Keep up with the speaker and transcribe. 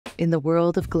In the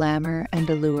world of glamour and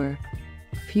allure,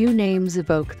 few names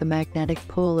evoke the magnetic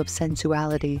pull of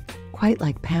sensuality quite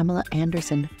like Pamela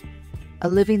Anderson. A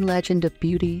living legend of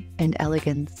beauty and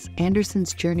elegance,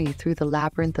 Anderson's journey through the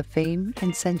labyrinth of fame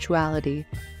and sensuality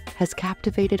has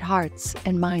captivated hearts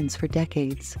and minds for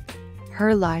decades.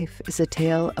 Her life is a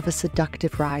tale of a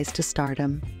seductive rise to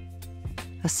stardom,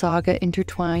 a saga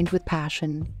intertwined with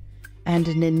passion, and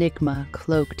an enigma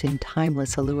cloaked in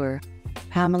timeless allure.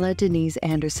 Pamela Denise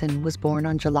Anderson was born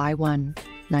on July 1,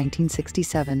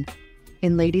 1967,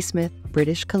 in Ladysmith,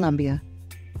 British Columbia,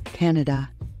 Canada.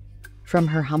 From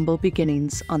her humble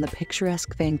beginnings on the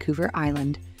picturesque Vancouver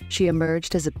Island, she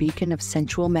emerged as a beacon of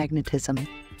sensual magnetism.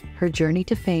 Her journey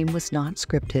to fame was not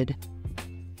scripted.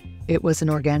 It was an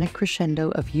organic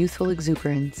crescendo of youthful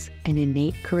exuberance and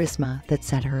innate charisma that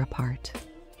set her apart.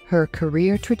 Her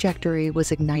career trajectory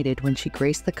was ignited when she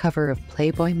graced the cover of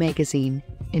Playboy magazine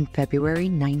in February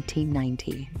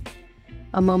 1990,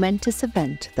 a momentous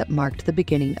event that marked the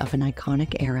beginning of an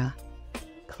iconic era.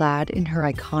 Clad in her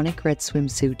iconic red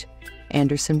swimsuit,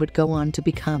 Anderson would go on to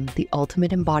become the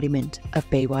ultimate embodiment of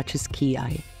Baywatch's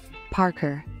Ki,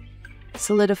 Parker,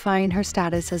 solidifying her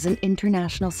status as an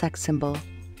international sex symbol.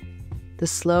 The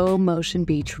slow-motion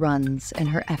beach runs and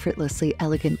her effortlessly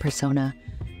elegant persona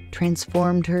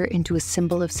transformed her into a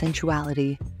symbol of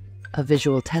sensuality, a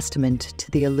visual testament to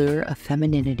the allure of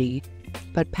femininity.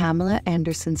 But Pamela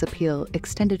Anderson's appeal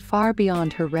extended far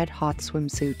beyond her red-hot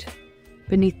swimsuit.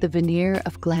 Beneath the veneer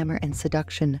of glamour and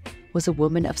seduction was a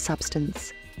woman of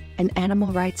substance, an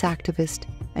animal rights activist,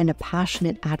 and a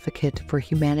passionate advocate for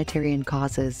humanitarian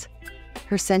causes.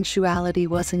 Her sensuality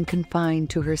wasn't confined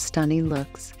to her stunning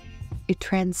looks. It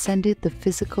transcended the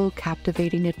physical,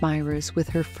 captivating admirers with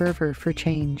her fervor for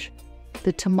change.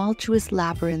 The tumultuous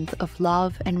labyrinth of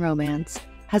love and romance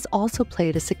has also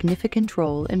played a significant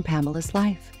role in Pamela's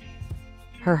life.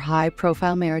 Her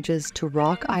high-profile marriages to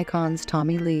rock icons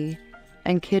Tommy Lee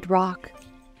and Kid Rock,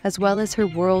 as well as her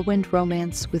whirlwind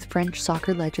romance with French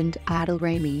soccer legend Adel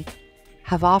Rami,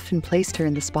 have often placed her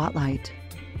in the spotlight.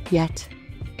 Yet,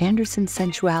 Anderson's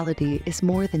sensuality is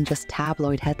more than just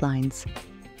tabloid headlines.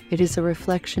 It is a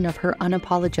reflection of her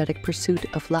unapologetic pursuit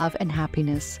of love and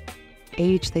happiness.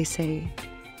 Age, they say,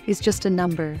 is just a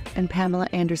number, and Pamela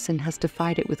Anderson has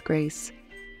defied it with grace.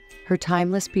 Her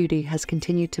timeless beauty has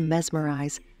continued to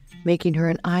mesmerize, making her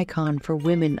an icon for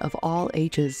women of all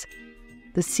ages.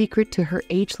 The secret to her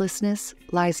agelessness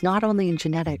lies not only in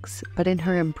genetics, but in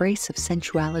her embrace of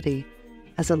sensuality.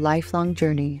 As a lifelong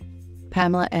journey,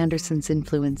 Pamela Anderson's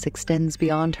influence extends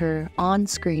beyond her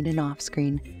on-screen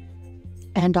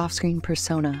and off-screen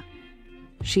persona.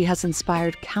 She has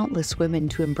inspired countless women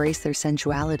to embrace their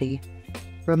sensuality,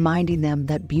 reminding them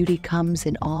that beauty comes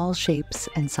in all shapes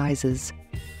and sizes.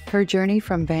 Her journey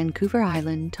from Vancouver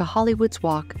Island to Hollywood's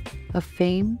Walk of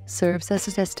Fame serves as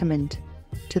a testament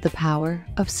to the power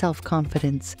of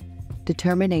self-confidence,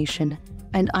 determination,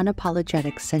 and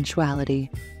unapologetic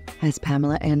sensuality. As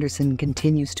Pamela Anderson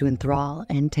continues to enthrall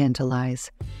and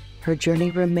tantalize, her journey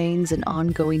remains an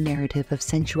ongoing narrative of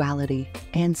sensuality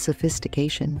and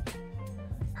sophistication.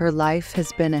 Her life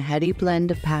has been a heady blend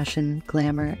of passion,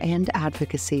 glamour, and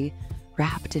advocacy,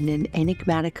 wrapped in an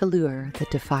enigmatic allure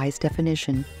that defies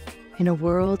definition, in a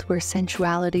world where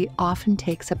sensuality often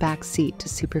takes a back seat to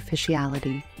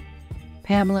superficiality.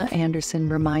 Pamela Anderson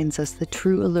reminds us that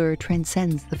true allure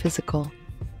transcends the physical.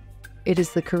 It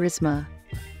is the charisma,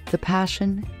 the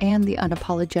passion, and the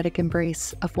unapologetic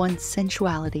embrace of one's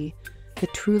sensuality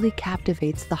that truly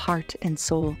captivates the heart and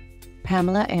soul.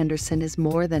 Pamela Anderson is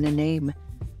more than a name.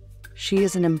 She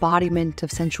is an embodiment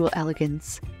of sensual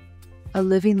elegance, a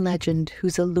living legend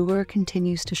whose allure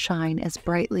continues to shine as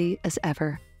brightly as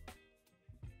ever.